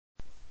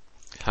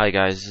Hi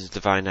guys, this is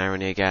Divine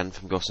Irony again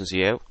from Ghost and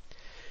ZO.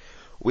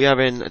 We are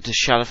in the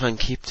Shadowfang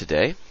Keep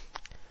today,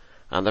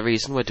 and the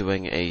reason we're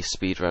doing a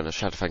speedrun of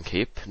Shadowfang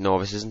Keep, no,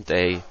 this isn't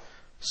a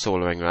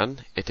soloing run,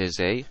 it is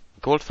a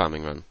gold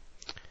farming run.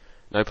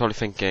 Now you're probably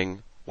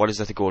thinking, what is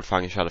that a gold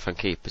farming Shadowfang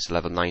Keep? It's a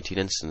level 19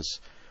 instance,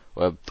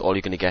 where all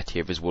you're going to get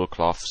here is wool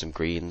cloth, some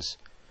greens,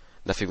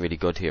 nothing really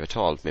good here at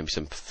all, maybe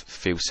some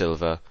few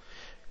silver.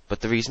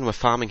 But the reason we're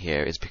farming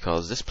here is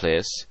because this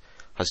place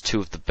has two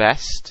of the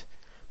best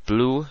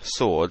blue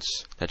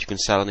swords that you can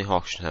sell in the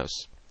auction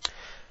house.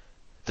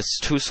 The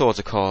two swords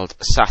are called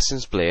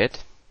Assassin's Blade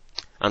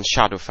and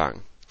Shadowfang.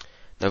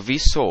 Now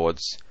these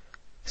swords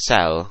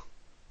sell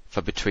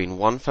for between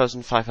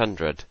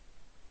 1,500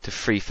 to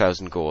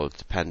 3,000 gold,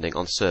 depending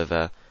on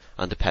server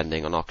and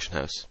depending on auction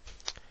house.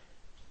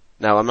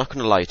 Now I'm not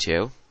going to lie to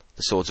you,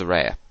 the swords are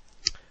rare,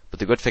 but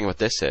the good thing about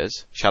this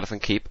is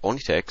Shadowfang Keep only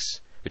takes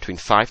between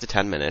 5 to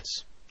 10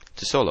 minutes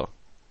to solo.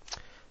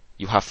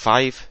 You have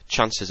 5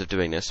 chances of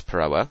doing this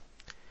per hour,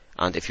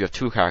 and if you have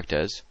 2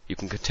 characters, you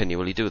can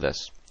continually do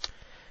this.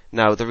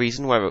 Now, the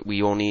reason why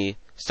we only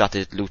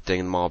started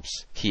looting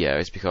mobs here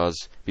is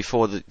because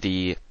before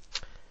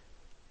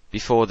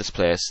before this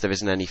place, there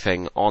isn't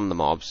anything on the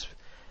mobs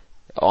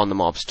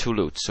to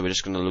loot, so we're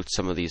just going to loot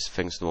some of these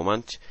things at the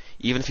moment.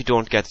 Even if you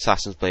don't get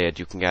Assassin's Blade,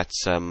 you can get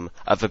some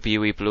other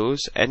BOE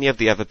blues. Any of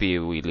the other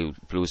BOE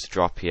blues that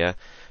drop here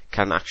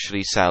can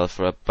actually sell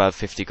for above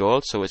 50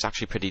 gold, so it's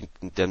actually pretty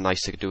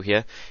nice to do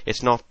here.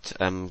 It's not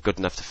good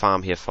enough to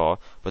farm here for,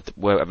 but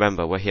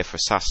remember, we're here for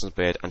Assassin's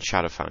Blade and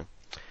Shadowfang.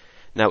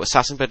 Now,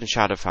 Assassin's Blade and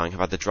Shadowfang have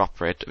had the drop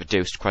rate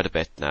reduced quite a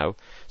bit now,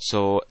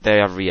 so they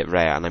are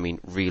rare, and I mean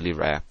really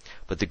rare.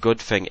 But the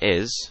good thing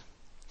is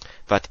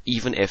that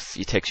even if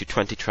it takes you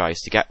 20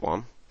 tries to get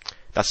one,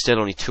 that's still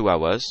only 2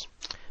 hours,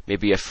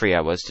 maybe 3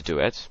 hours to do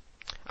it,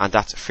 and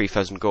that's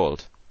 3,000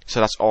 gold.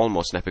 So that's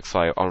almost an epic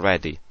flyer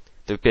already.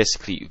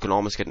 Basically, you can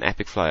almost get an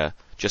epic flyer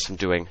just from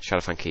doing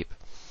Shadowfang Keep.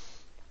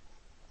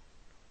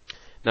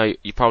 Now,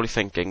 you're probably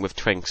thinking, with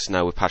Twinks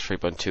now with patch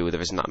 3.2,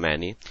 there isn't that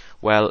many.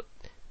 Well,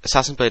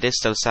 Assassin's Blade is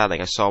still selling.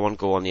 I saw one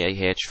go on the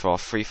AH for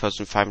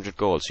 3,500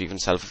 gold, so you can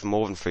sell it for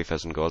more than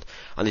 3,000 gold.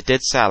 And it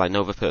did sell, I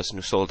know the person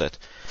who sold it.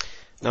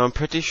 Now, I'm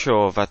pretty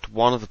sure that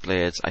one of the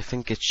blades, I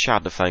think it's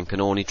Shadowfang,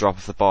 can only drop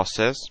if the boss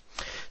is.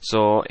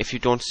 So, if you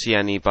don't see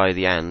any by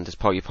the end,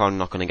 you're probably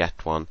not going to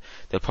get one.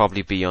 They'll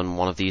probably be on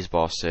one of these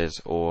bosses,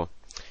 or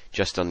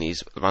just on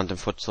these random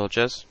foot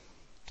soldiers.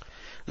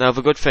 Now,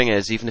 the good thing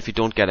is, even if you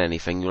don't get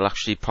anything, you'll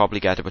actually probably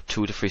get about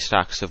 2 to 3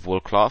 stacks of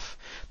wool cloth.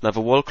 Now, the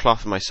wool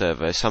cloth in my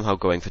server is somehow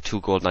going for 2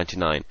 gold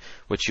 99,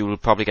 which you will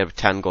probably get with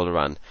 10 gold a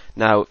run.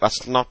 Now,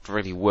 that's not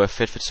really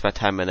worth it for just about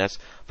 10 minutes,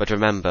 but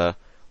remember,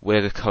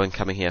 we're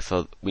coming here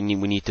for, we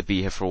need to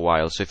be here for a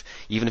while, so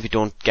even if you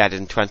don't get it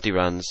in 20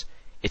 runs,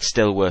 it's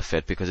still worth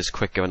it, because it's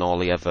quicker than all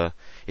the other,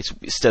 it's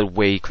still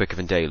way quicker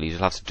than dailies.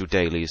 You'll have to do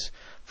dailies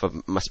for,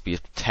 must be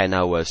 10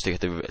 hours to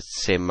get the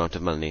same amount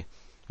of money.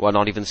 Well,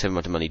 not even the same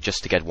amount of money,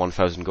 just to get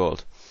 1,000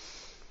 gold.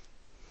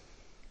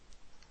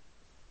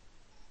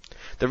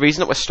 The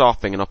reason that we're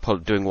stopping and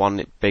not doing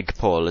one big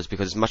pull is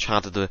because it's much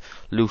harder to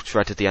loot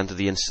right at the end of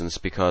the instance,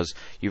 because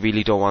you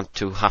really don't want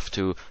to have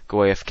to go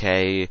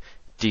AFK,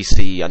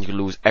 DC, and you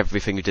lose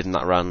everything you did in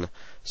that run.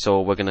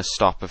 So we're going to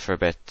stop it for a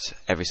bit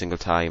every single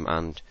time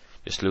and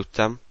just loot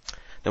them.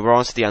 Now we're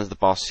on to the end of the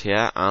boss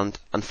here, and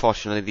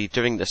unfortunately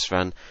during this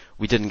run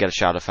we didn't get a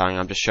Shadowfang.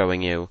 I'm just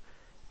showing you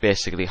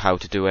basically how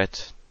to do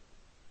it.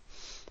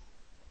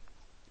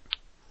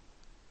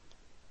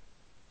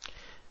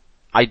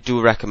 I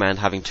do recommend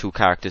having 2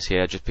 characters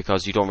here, just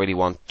because you don't really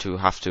want to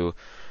have to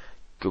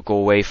go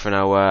away for an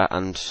hour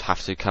and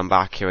have to come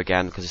back here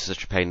again, because it's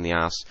such a pain in the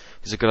ass.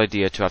 It's a good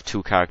idea to have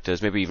 2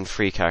 characters, maybe even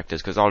 3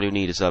 characters, because all you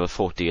need is level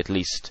 40 at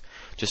least,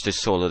 just to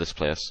solo this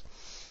place.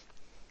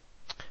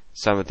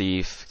 Some of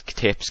the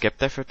tape skipped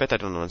there for a bit, I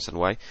don't understand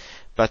why.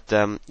 But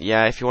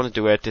yeah, if you want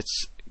to do it,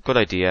 it's a good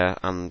idea,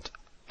 and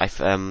I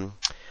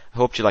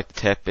hope you like the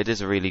tip. It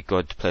is a really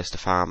good place to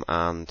farm,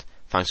 and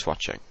thanks for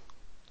watching.